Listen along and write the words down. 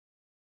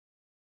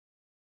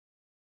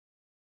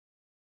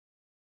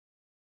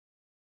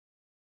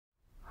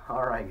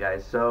All right,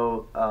 guys.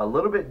 So a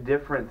little bit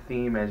different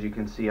theme, as you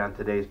can see on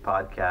today's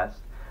podcast.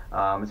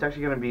 It's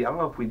actually going to be, I don't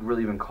know if we'd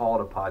really even call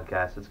it a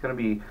podcast. It's going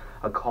to be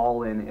a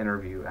call-in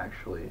interview,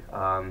 actually.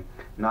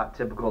 Not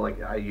typical,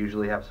 like I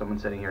usually have someone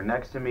sitting here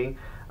next to me,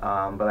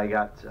 but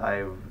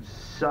I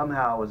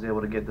somehow was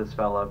able to get this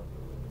fella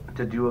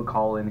to do a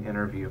call-in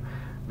interview.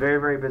 Very,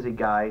 very busy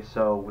guy,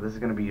 so this is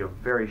going to be a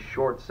very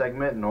short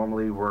segment.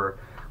 Normally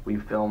we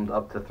filmed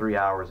up to 3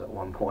 hours at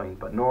one point,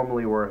 but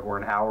normally we're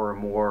an hour or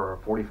more, or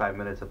 45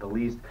 minutes at the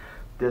least.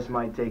 This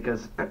might take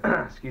us,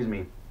 excuse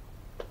me,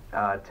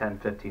 10,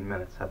 15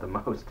 minutes at the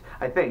most.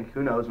 I think.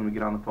 Who knows? When we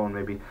get on the phone,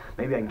 maybe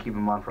I can keep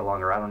him on for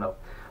longer. I don't know,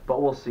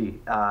 but we'll see.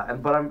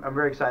 But I'm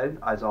very excited,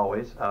 as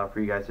always, for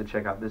you guys to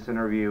check out this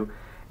interview,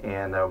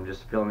 and I'm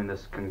just filming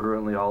this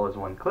congruently all as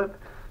one clip.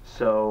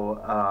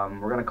 So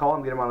we're gonna call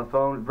him, get him on the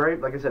phone.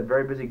 Like I said,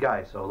 very busy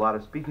guy. So a lot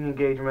of speaking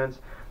engagements.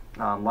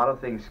 A lot of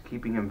things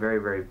keeping him very,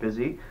 very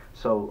busy.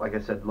 So, like I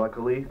said,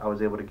 luckily I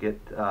was able to get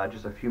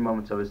just a few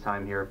moments of his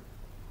time here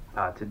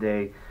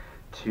today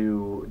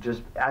to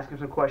just ask him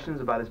some questions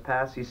about his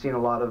past. He's seen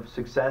a lot of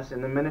success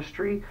in the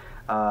ministry,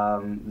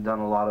 done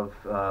a lot of,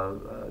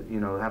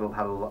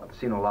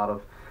 seen a lot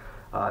of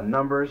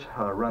numbers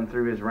run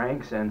through his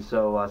ranks, and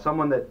so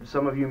someone that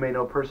some of you may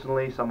know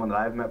personally, someone that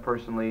I've met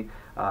personally.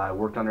 I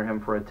worked under him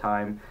for a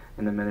time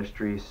in the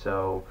ministry.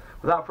 So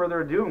without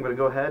further ado, I'm going to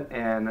go ahead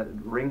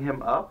and ring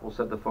him up. We'll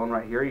set the phone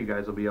right here. You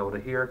guys will be able to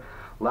hear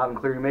loud and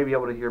clear. You may be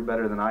able to hear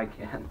better than I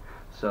can.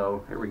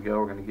 So here we go.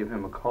 We're going to give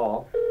him a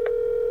call.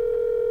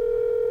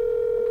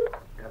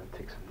 Got to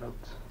take some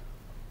notes.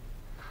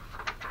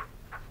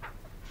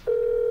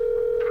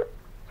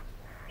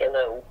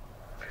 Hello.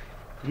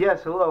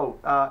 Yes, hello.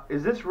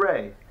 Is this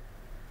Ray?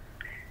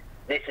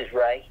 This is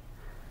Ray.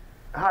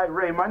 Hi,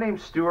 Ray. My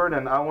name's Stuart,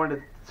 and I wanted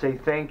to say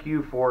thank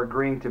you for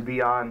agreeing to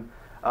be on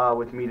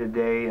with me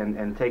today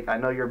and take. I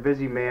know you're a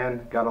busy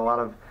man, got a lot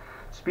of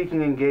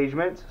speaking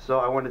engagements, so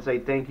I wanted to say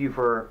thank you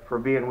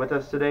for being with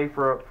us today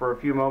for a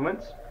few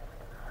moments.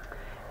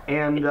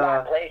 And it's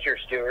my pleasure,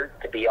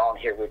 Stuart, to be on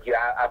here with you.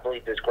 I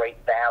believe there's great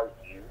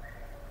value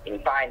in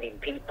finding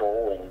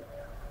people and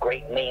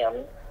great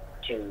men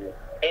to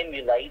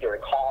emulate or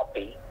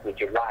copy with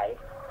your life.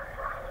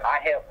 I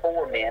have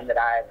 4 men that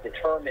I have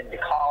determined to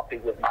copy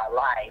with my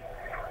life,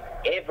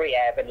 every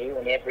avenue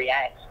and every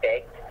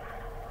aspect,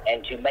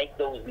 and to make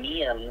those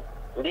men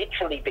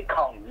literally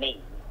become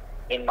me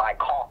in my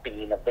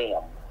copying of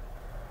them.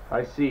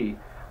 I see.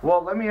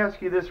 Well, let me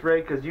ask you this,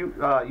 Ray, because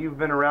you've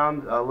been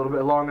around a little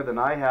bit longer than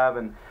I have,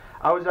 and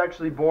I was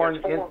actually born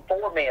there's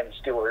four men,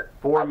 Stuart.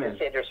 4 men. I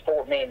said there's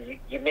 4 men.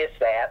 You missed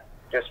that.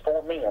 There's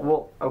 4 men.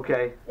 Well,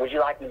 okay. Would you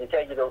like me to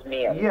tell you those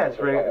men? Yes,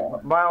 Ray.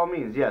 By all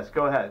means, yes.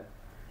 Go ahead.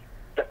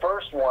 The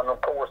first one, of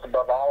course,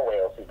 above all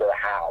else, is the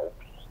house.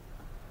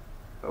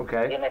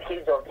 Okay. And if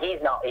he's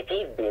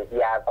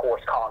busy, I of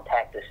course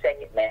contact the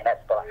second man.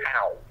 That's for the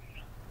house.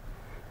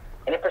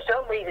 And if for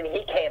some reason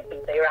he can't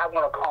be there, I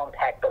want to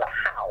contact for the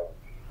house.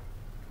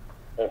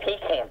 If he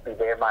can't be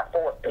there, my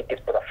 4th pick is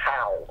for the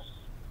house.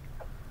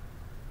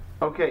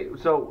 Okay.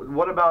 So,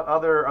 what about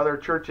other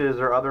churches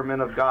or other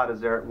men of God?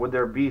 Would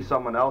there be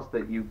someone else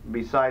that you,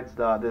 besides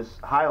this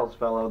Hiles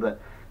fellow, that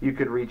you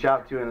could reach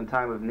out to in a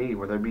time of need?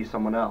 Would there be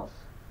someone else?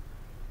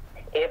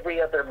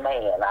 Every other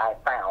man I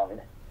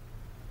found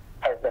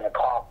has been a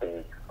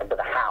copy of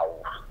the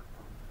house.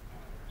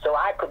 So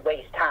I could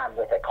waste time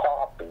with a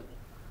copy,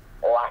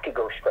 or I could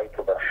go straight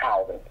to the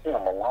house and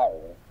him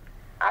alone.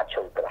 I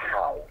chose the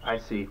house. I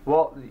see.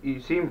 Well,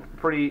 you seem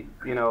pretty,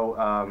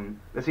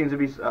 it seems to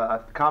be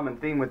a common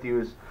theme with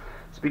you is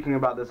speaking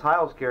about this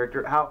Hiles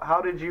character.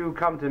 How did you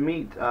come to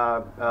meet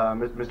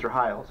Mr.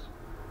 Hiles?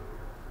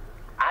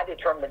 I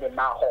determined in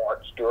my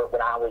heart, Stuart,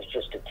 when I was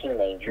just a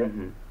teenager,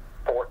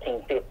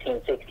 14,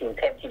 15, 16,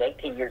 17,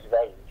 18 years of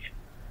age,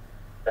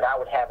 that I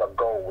would have a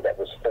goal that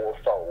was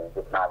fourfold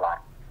with my life.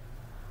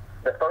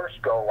 The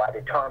first goal I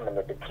determined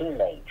as a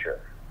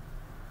teenager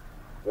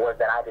was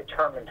that I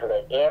determined to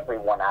let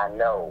everyone I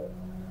know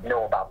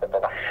about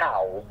the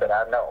house that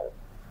I know.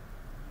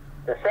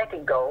 The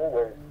second goal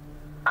was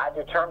I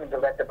determined to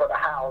let the brother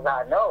house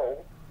I know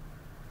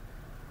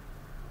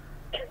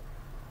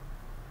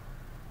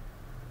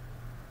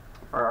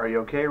Are you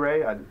okay,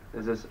 Ray? I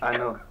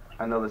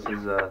know this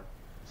is a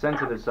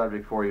sensitive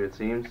subject for you, it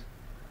seems.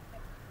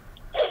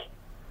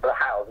 the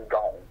house is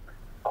gone.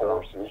 Of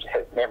course, it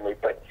has memory,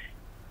 but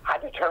I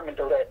determined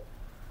to let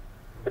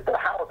the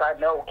house I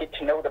know get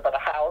to know the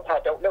house I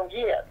don't know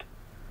yet.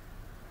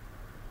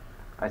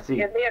 I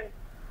see. And then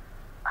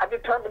I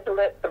determined to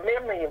let the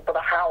memory of the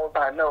house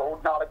I know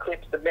not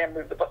eclipse the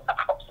memory of the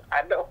house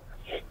I know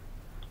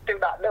do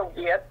not know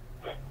yet.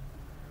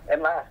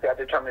 And lastly, I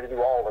determined to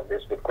do all of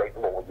this with great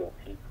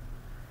loyalty.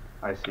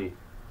 I see.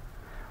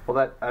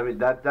 Well,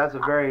 that's a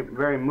very,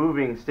 very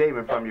moving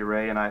statement from you,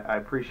 Ray, and I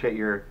appreciate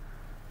your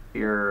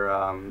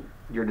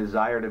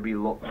desire to be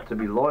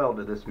loyal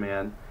to this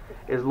man.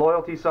 Is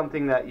loyalty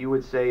something that you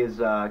would say is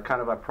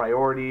kind of a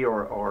priority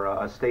or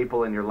a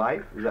staple in your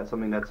life? Is that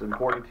something that's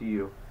important to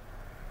you?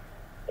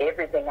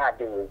 everything I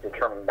do is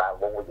determined by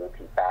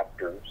loyalty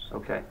factors.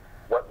 Okay.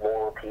 What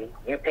loyalty?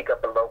 You pick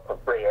up a loaf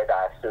of bread,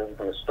 I assume,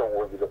 from the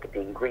store, you look at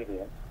the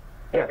ingredients.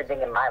 Yes.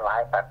 Everything in my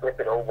life, I flip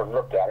it over and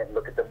look at it and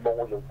look at the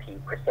loyalty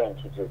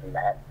percentages in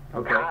that.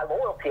 Okay. High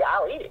loyalty,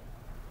 I'll eat it.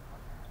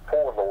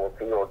 Poor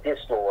loyalty or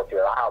disloyalty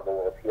or high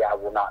loyalty, I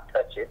will not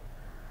touch it.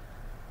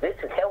 This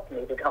has helped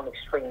me become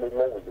extremely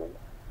loyal.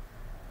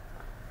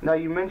 Now,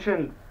 you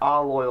mentioned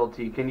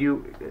loyalty. Can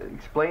you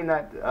explain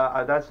that?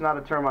 That's not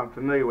a term I'm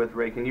familiar with,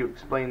 Ray. Can you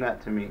explain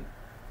that to me?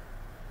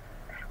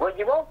 Well,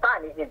 you won't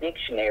find it in a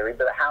dictionary,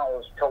 but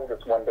Howells told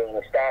us one day in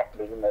a staff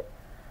meeting that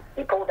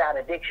he pulled out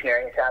a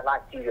dictionary and said, I'd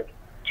like you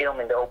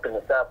gentlemen to open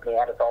this up, and he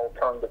had us all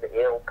turn to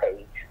the L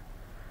page.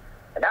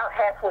 About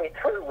halfway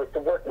through with the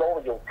word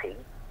loyalty,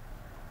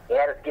 he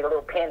had us get a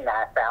little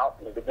penknife out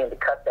and begin to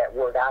cut that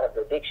word out of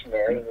the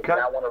dictionary, and he said,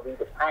 I want to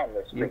redefine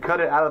this. You cut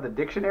it out of the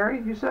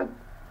dictionary, you said?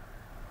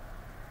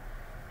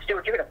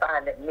 Stuart, you're going to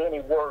find that many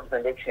words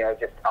in the dictionary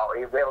just are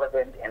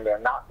irrelevant and they're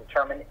not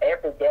determined.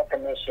 Every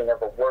definition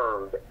of a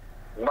word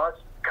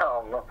must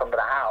come from the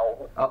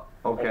Howell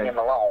and him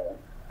alone.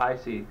 I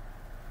see.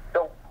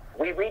 So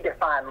we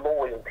redefined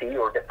loyalty,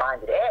 or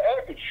defined it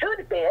as it should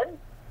have been,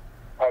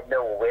 had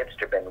Noah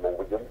Webster been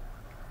loyal.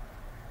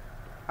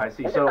 I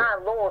see. We So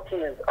defined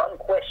loyalty as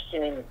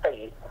unquestioning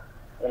faith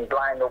in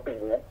blind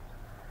obedience.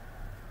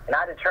 And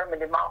I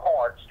determined in my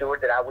heart,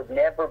 Stuart, that I would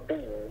never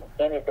be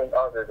anything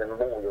other than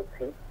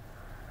loyalty.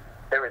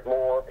 There is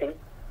loyalty,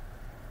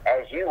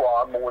 as you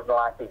are, more than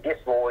likely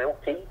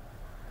disloyalty.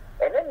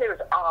 And then there's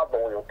our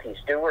loyalty,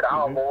 Stuart.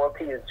 Our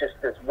loyalty is just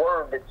this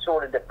word that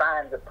sort of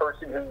defines a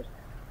person who's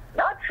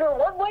not sure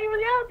one way or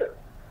the other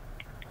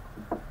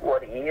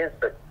what he is,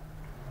 but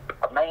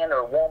a man or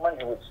a woman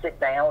who would sit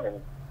down and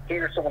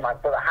hear someone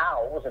like Brother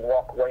Howells and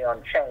walk away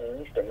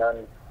unchanged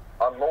and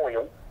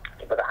unloyal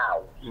to Brother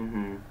Howells.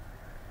 Mm-hmm.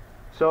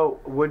 So,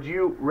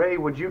 Ray,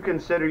 would you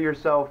consider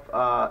yourself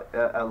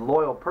a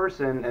loyal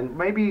person? And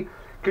maybe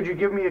could you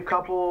give me a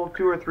couple,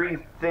 2 or 3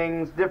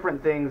 things,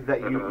 different things that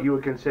you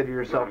would consider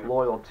yourself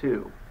loyal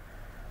to?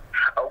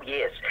 Oh,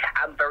 yes.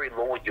 I'm very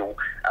loyal.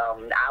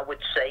 I would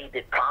say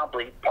that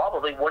probably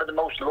one of the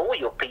most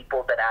loyal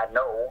people that I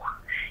know.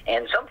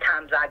 And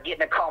sometimes I get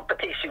in a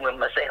competition with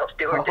myself,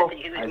 Stuart, to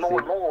see who's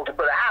more loyal to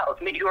Brother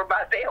Howells, me or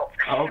myself.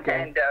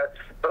 Okay. And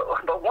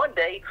but one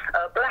day,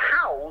 Brother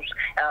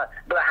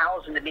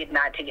Howells in the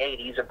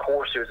mid-1980s, of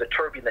course, there was a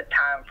turbulent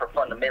time for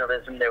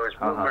fundamentalism. There was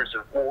rumors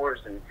of wars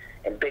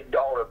and big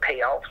dollar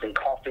payoffs and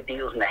coffee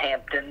deals in the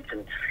Hamptons,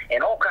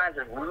 and all kinds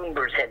of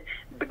rumors had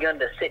begun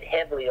to sit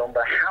heavily on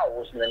the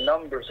Howells, and the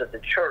numbers of the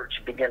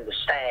church began to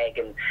sag,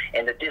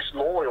 and the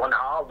disloyal and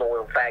our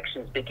loyal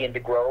factions began to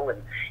grow.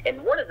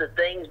 And one of the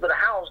things, Brother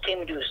Howells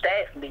came into a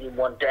staff meeting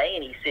one day,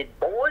 and he said,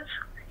 boys,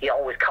 he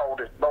always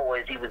called us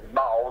boys, he was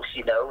boss,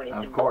 you know, and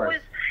he said,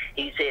 boys,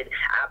 he said,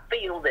 I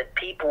feel that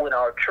people in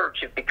our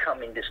church are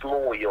becoming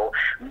disloyal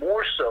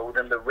more so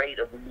than the rate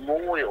of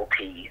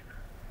loyalty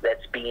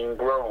that's being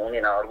grown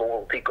in our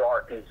loyalty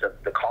gardens of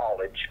the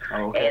college.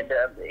 Okay. And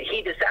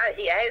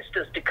he asked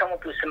us to come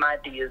up with some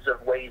ideas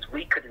of ways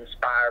we could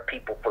inspire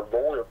people for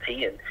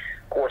loyalty. And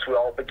of course, we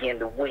all began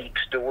to weep,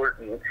 Stuart.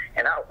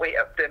 And I went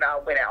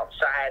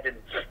outside and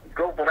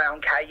drove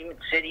around Calumet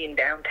City and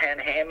downtown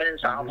Hammond and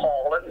South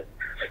Holland,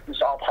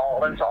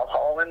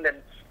 and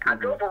I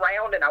drove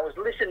around and I was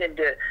listening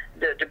to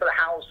Brother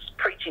Howell's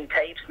preaching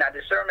tapes, and I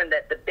determined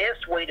that the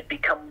best way to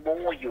become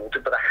loyal to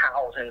Brother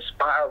Howells and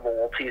inspire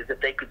loyalty is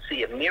that they could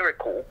see a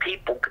miracle.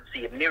 People could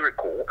see a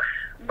miracle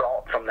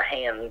brought from the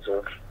hands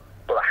of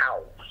Brother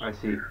Howells. I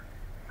see.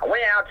 I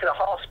went out to the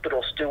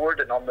hospital, Stuart,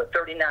 and on the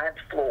 39th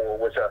floor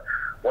was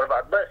one of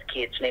our bus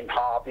kids named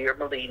Javier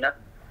Molina.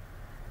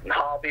 And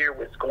Javier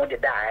was going to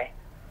die.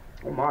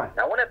 Oh, my. And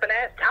I went up and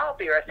asked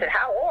Javier, I said,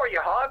 how are you,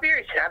 Javier?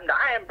 He said, I'm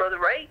dying, Brother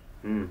Ray.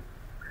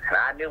 And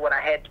I knew what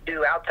I had to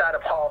do. Outside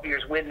of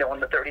Javier's window on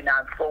the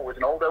 39th floor was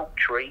an old oak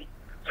tree.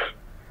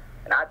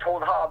 And I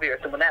told Javier,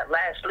 I said, when that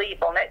last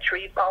leaf on that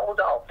tree falls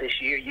off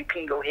this year, you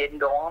can go ahead and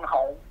go on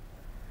home.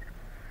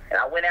 And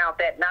I went out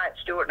that night,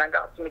 Stuart, and I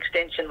got some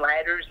extension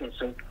ladders and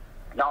some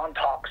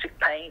non-toxic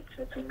paints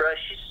and some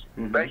brushes.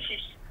 And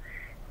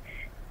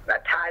I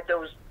tied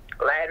those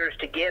ladders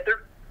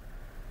together.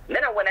 And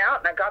then I went out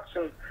and I got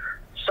some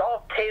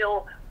soft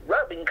tail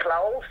rubbing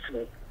cloths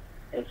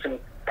and some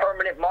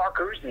permanent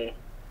markers, and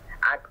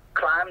I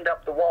climbed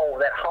up the wall of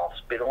that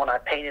hospital and I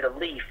painted a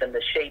leaf in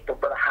the shape of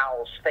Brother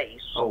Howell's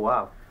face. Oh,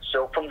 wow.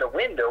 So from the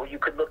window, you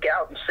could look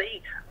out and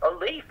see a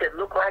leaf that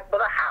looked like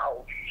Brother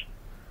Howell's.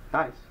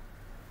 Nice.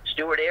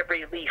 Stuart,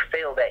 every leaf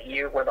fell that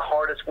year, one of the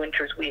hardest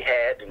winters we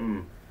had.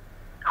 And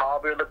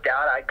Javier looked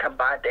out. I'd come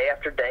by day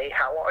after day.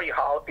 How are you,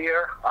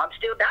 Javier? I'm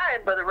still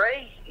dying, Brother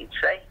Ray, he'd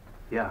say.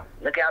 Yeah.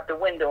 Look out the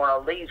window, and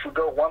our leaves would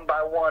go one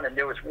by one, and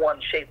there was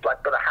one shaped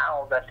like Brother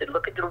Howells. I said,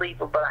 look at the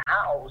leaf of Brother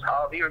Howells,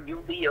 Javier,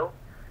 you live.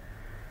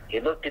 He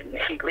looked at me,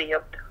 he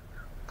lived.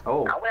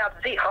 Oh. I went out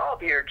to see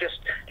Javier just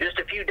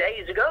a few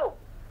days ago.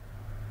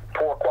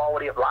 Poor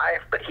quality of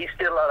life, but he's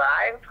still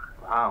alive.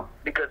 Wow.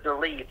 Because of the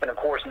leaf, and of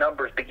course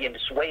numbers begin to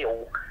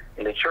swell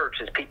in the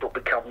church as people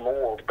become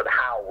loyal to Brother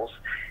Howells.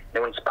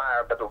 They're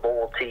inspired by the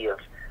loyalty of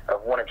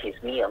one of his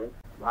men.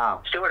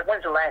 Wow. Stuart,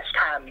 when's the last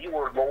time you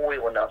were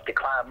loyal enough to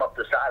climb up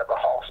the side of a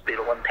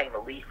hospital and paint a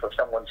leaf of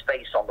someone's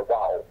face on the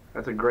wall?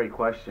 That's a great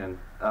question.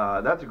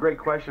 That's a great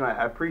question.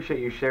 I appreciate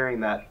you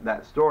sharing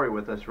that story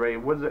with us, Ray.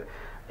 Was it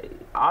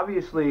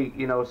obviously,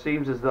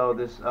 seems as though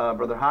this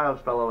Brother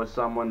Howells fellow is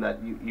someone that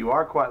you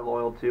are quite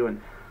loyal to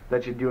and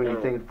that you do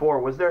anything for.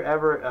 Was there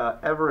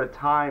ever a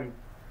time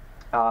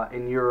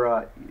in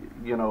your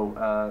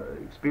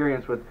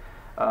experience with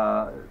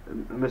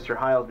Mr.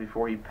 Howells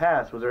before he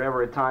passed? Was there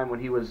ever a time when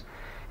he was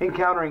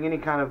encountering any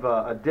kind of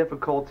a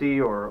difficulty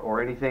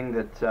or anything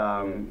that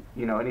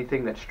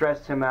anything that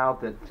stressed him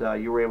out that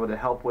you were able to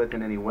help with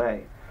in any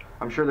way?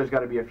 I'm sure there's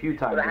got to be a few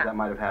times that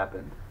might have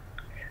happened.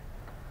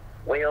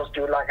 Well,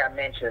 Stuart, like I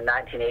mentioned, the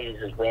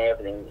 1980s is when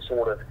everything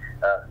sort of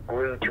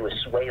grew to a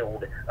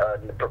swelled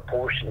in the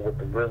proportion with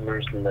the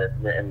rumors and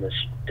the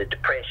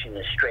depression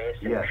and stress.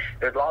 And yes.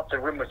 There's lots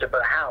of rumors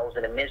about Howells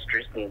and a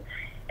mistress. And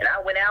I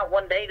went out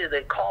one day to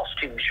the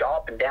costume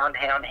shop in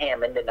downtown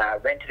Hammond, and I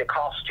rented a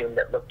costume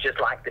that looked just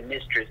like the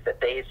mistress that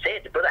they had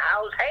said that Brother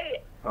Howells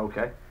had.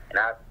 Okay. And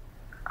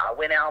I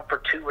went out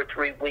for 2 or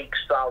 3 weeks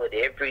solid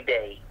every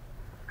day.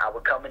 I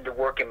would come into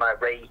work in my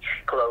Ray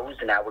clothes,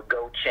 and I would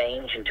go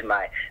change into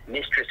my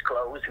mistress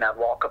clothes, and I'd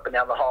walk up and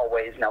down the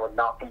hallways, and I would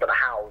knock on Brother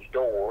Howells'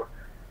 door.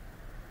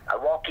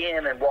 I'd walk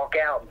in and walk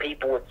out, and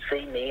people would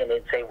see me, and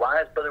they'd say,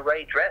 "Why is Brother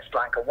Ray dressed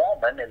like a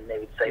woman?" And they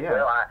would say, yeah.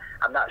 "Well,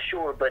 I'm not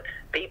sure," but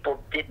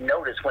people didn't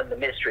notice when the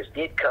mistress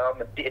did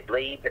come and did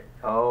leave, and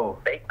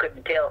they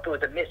couldn't tell if it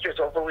was a mistress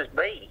or if it was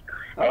me.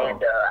 Oh.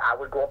 And I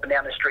would go up and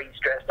down the streets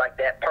dressed like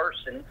that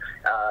person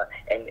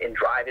and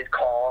drive his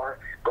car,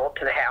 go up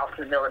to the house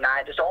in the middle of the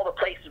night, just all the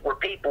places where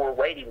people were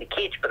waiting to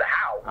catch for the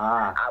house.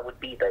 I would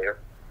be there.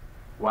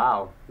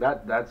 Wow,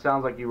 that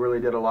sounds like you really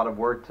did a lot of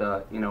work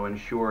to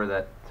ensure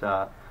that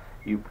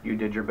you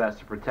did your best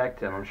to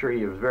protect him. I'm sure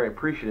he was very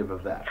appreciative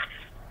of that.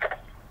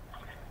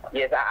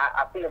 Yes,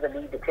 I feel the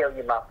need to tell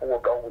you my 4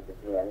 goals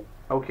again.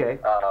 Okay.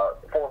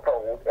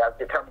 Fourfold. I've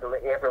determined to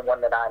let everyone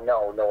that I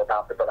know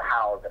about the Brother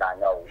Howells that I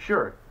know.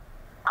 Sure.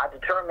 I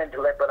determined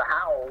to let Brother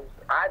Howells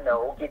I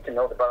know get to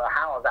know the Brother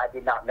Howells I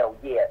did not know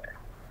yet.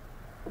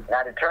 And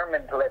I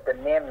determined to let the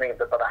memory of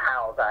the Brother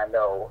Howells I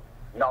know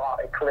not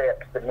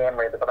eclipse the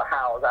memory of the Brother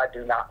Howells I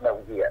do not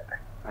know yet.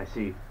 I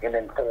see. And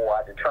then 4,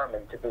 I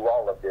determined to do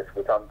all of this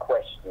with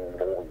unquestioning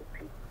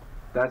loyalty.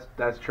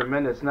 That's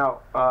tremendous.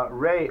 Now,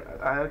 Ray,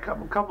 I have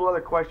a couple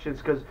other questions,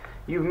 because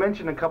you've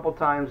mentioned a couple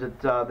times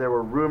that there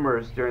were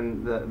rumors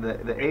during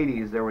the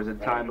 80s. There was a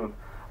time of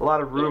a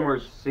lot of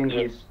rumors seemed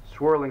to be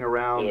swirling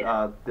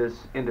around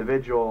this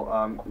individual,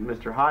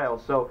 Mr.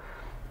 Howells. So,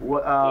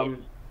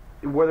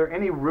 were there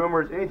any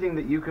rumors, anything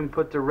that you can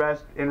put to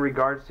rest in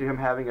regards to him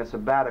having a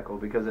sabbatical?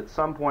 Because at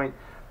some point,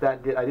 I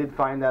did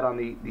find that on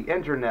the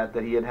internet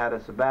that he had a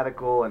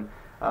sabbatical, and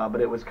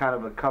but it was kind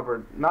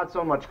of not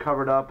so much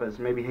covered up as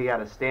maybe he had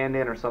a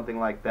stand-in or something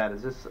like that.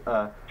 Is this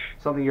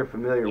something you're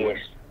familiar with?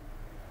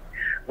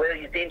 Well,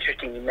 it's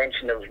interesting you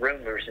mentioned those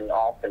rumors, and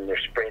often they're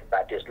spread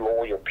by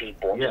disloyal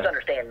people. Yes. Just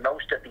understand,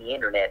 most of the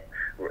internet,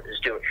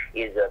 Stuart,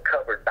 is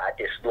covered by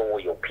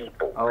disloyal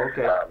people. Oh,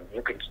 okay.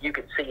 You could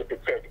see if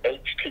it says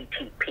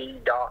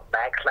http://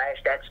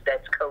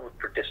 that's code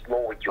for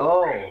disloyal.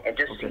 Oh, and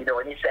just so you know,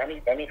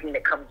 anything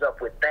that comes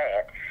up with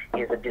that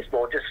is a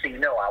disloyal. Just so you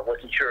know, I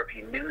wasn't sure if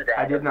you knew that.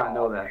 I did not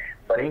know that.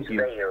 But Thank it's you.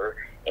 there.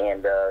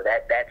 And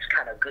that's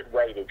kind of a good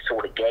way to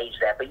sort of gauge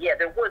that. But yeah,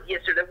 there was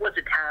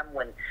a time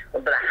when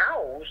Brother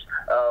Howells,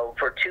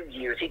 for 2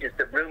 years,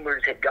 the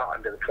rumors had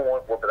gotten to the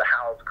point where Brother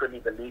Howells couldn't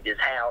even leave his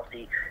house.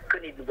 He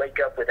couldn't even wake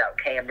up without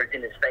cameras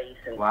in his face.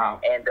 And,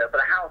 wow. And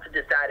Brother Howells had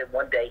decided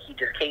one day he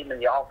just came in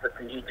the office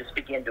and he just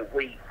began to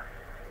weep.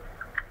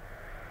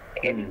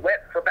 And he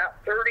wept for about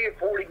 30 or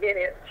 40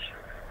 minutes.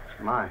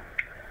 My.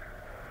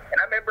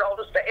 And I remember all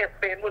the staff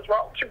men was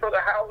watching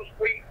Brother Howells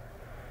weep.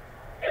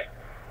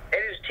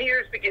 And his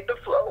tears began to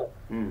flow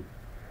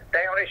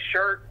down his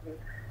shirt and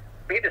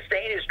began to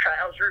stain his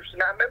trousers.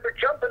 And I remember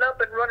jumping up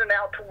and running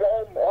out to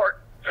Walmart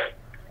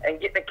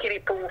and getting a kiddie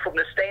pool from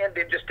the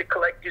stand-in just to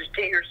collect his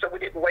tears so we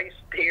didn't waste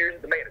tears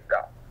in the man of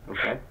God.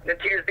 Okay. And the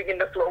tears began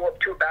to flow up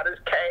to about his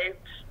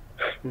calves.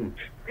 And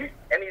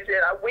he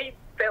said, "I weep,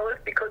 fellas,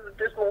 because of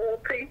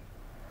disloyalty."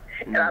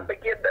 And I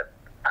believe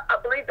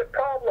the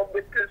problem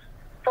with this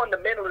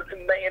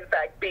fundamentalism may in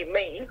fact be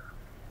me.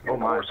 Oh, of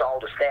course, all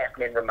the staff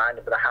men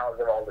reminded Brother Howells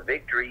of all the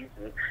victories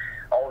and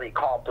all the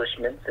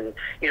accomplishments. And,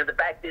 the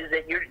fact is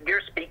that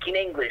you're speaking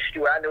English.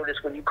 I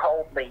noticed when you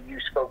called me, you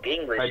spoke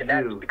English. And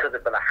that's because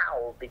of Brother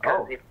Howells,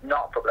 because if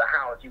not for Brother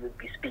Howells, you would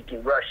be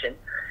speaking Russian.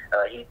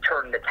 He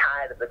turned the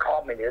tide of the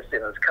communists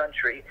in his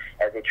country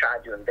as they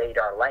tried to invade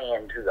our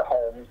land through the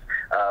homes,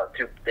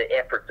 through the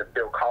efforts of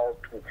Bill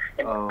Cosby.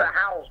 And Brother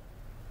Howells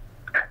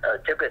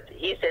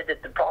he said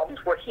that the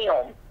problems were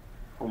him.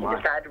 He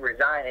decided to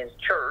resign his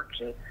church,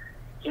 and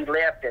he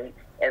left, and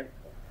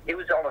it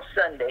was on a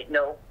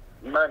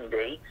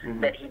Monday,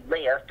 that he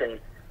left, and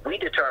we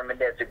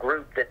determined as a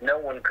group that no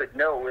one could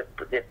know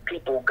if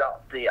people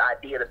got the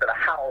idea that Brother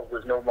Howells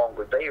was no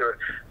longer there,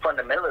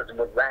 fundamentalism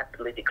would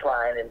rapidly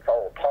decline and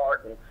fall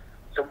apart. And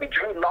so we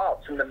drew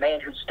lots, and the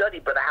man who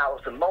studied Brother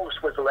Howells the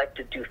most was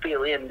elected to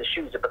fill in the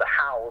shoes of Brother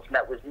Howells, and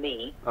that was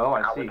me. Oh,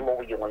 I see. was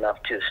loyal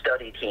enough to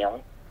study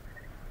him.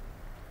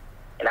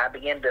 And I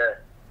began to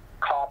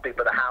copy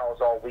Brother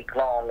Howells all week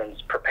long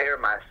and prepare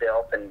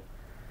myself. And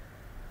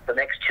the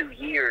next 2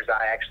 years,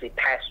 I actually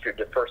pastored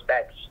the First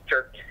Baptist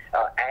Church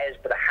as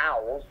Brother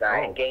Howells.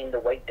 I gained the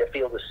weight to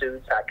fill the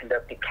suits. I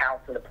conducted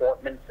counseling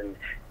appointments and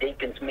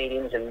deacons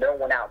meetings, and no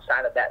one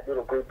outside of that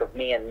little group of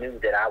men knew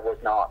that I was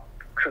not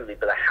truly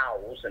Brother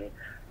Howells. And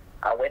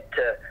I went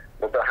to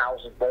where Brother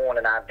Howells was born,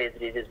 and I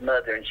visited his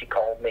mother, and she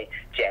called me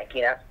Jackie,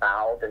 and I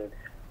smiled, and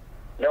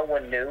no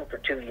one knew. For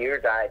 2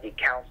 years, I did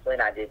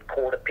counseling, I did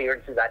court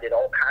appearances, I did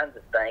all kinds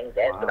of things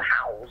as Brother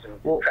Howells, and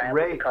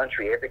traveled the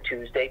country every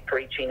Tuesday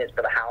preaching as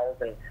Brother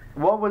Howells. And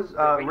what was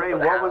Ray?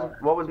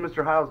 What was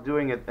Mr. Howells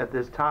doing at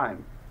this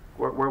time?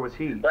 Where was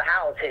he? Brother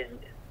Howells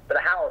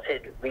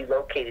had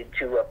relocated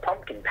to a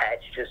pumpkin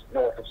patch just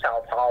north of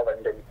South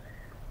Holland, and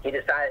he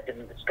decided to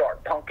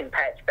start Pumpkin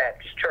Patch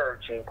Baptist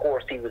Church. And of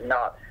course, he was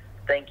not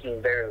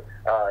thinking very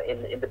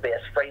in the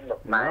best frame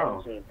of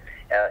mind. No. And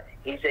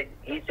he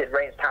said,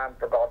 Ray, it's time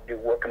for God to do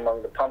work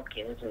among the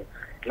pumpkins. And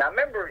I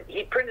remember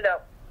he printed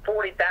up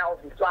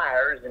 40,000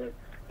 flyers, and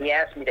he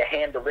asked me to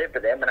hand deliver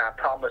them, and I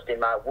promised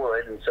him I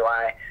would. And so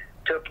I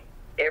took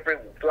every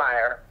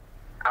flyer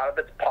out of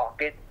its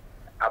pocket.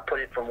 I put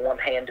it from one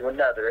hand to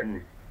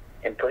another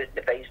and put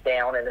it face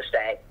down in a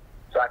stack,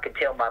 so I could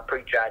tell my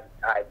preacher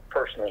I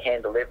personally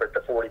hand delivered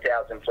the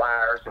 40,000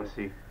 flyers. I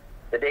see.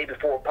 The day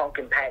before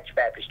Pumpkin Patch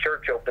Baptist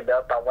Church opened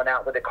up, I went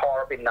out with a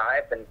carving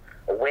knife and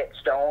a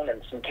whetstone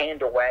and some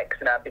candle wax,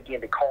 and I began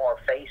to carve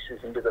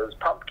faces into those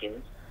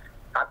pumpkins.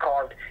 I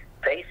carved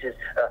faces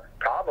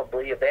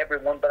probably of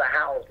everyone but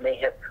Howells may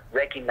have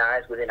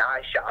recognized within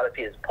eyeshot of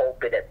his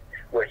pulpit at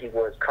where he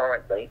was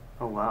currently.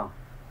 Oh, wow.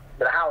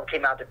 But Howells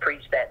came out to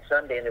preach that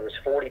Sunday, and there was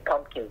 40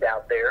 pumpkins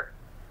out there.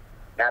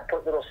 And I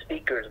put little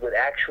speakers with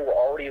actual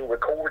audio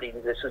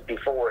recordings. This was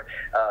before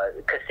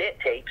cassette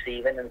tapes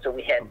even, and so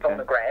we had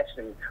phonographs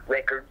and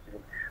records.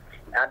 And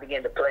I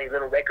began to play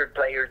little record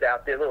players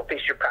out there, little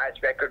Fisher-Price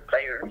record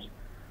players.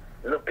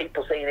 Little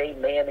people saying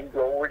amen and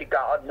glory to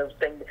God and those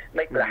things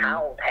make Brother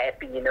Howells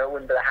happy, you know.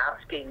 And Brother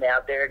Howells came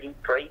out there and he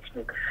preached,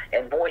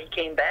 and boy, he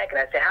came back, and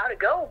I said, how'd it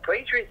go,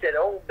 preacher? He said,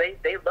 oh,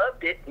 they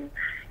loved it, and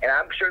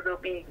I'm sure there'll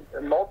be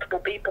multiple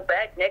people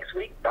back next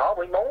week,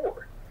 probably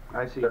more.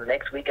 I see. So the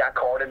next week I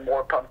carted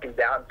more pumpkins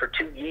out, and for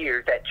 2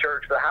 years that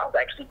church, the house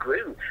actually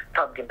grew,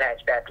 Pumpkin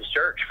Patch Baptist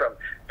Church, from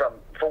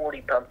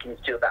 40 pumpkins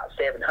to about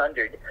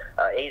 700,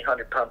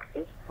 800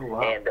 pumpkins. Oh,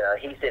 wow. And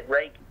he said,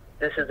 Ray,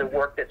 this is a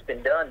work that's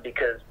been done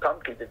because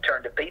pumpkins have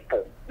turned to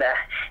people.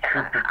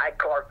 I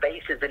carve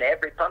faces in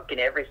every pumpkin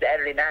every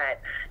Saturday night,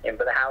 and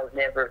but the house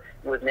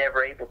was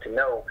never able to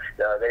know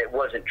that it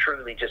wasn't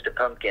truly just a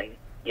pumpkin,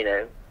 you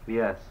know.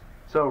 Yes.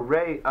 So,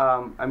 Ray,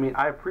 I mean,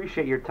 I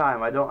appreciate your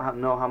time. I don't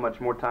know how much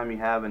more time you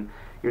have, and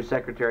your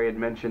secretary had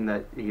mentioned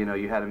that, you know,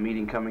 you had a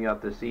meeting coming up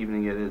this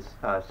evening. It is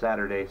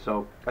Saturday,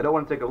 so I don't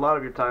want to take a lot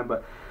of your time,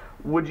 but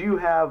would you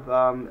have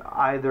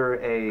either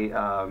a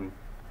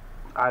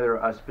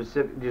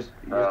specific, just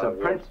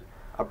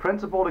a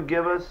principle to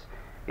give us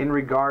in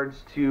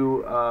regards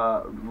to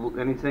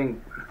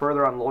anything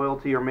further on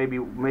loyalty, or maybe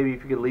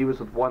if you could leave us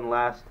with one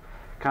last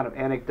kind of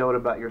anecdote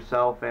about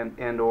yourself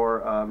and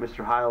or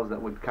Mr. Howells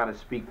that would kind of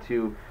speak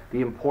to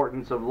the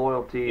importance of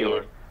loyalty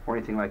or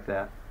anything like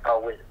that.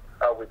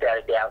 Without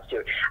a doubt,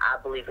 Stuart. I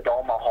believe with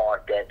all my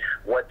heart that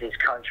what this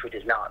country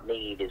does not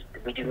need is,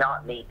 we do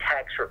not need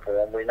tax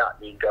reform. We do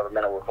not need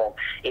governmental reform.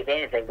 If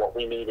anything, what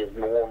we need is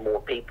more and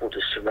more people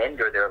to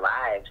surrender their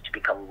lives to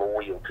become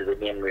loyal to the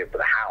memory of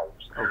the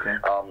house. Okay.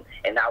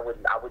 And I would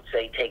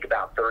say take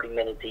about 30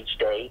 minutes each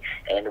day,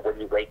 and when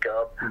you wake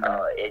up,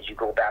 as you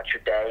go about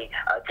your day,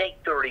 take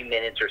 30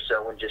 minutes or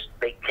so and just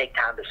take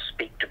time to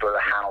speak to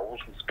Brother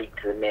Howells and speak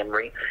to the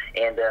memory.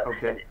 And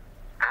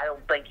I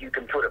don't think you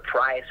can put a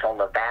price on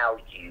the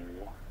value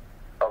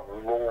of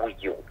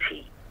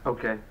loyalty.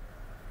 Okay.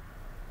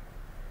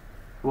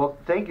 Well,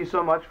 thank you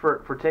so much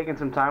for taking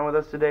some time with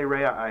us today,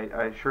 Ray.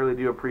 I surely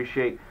do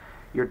appreciate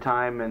your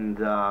time, and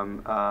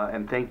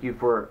thank you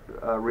for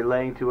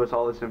relaying to us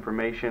all this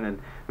information and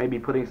maybe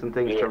putting some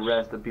things to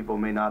rest that people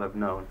may not have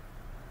known.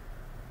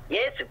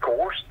 Yes, of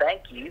course.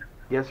 Thank you.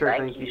 Yes, sir.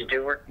 Thank you,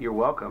 Stuart. You're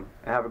welcome.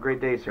 Have a great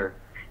day, sir.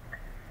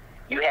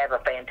 You have a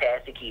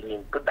fantastic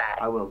evening. Goodbye.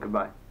 I will.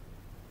 Goodbye.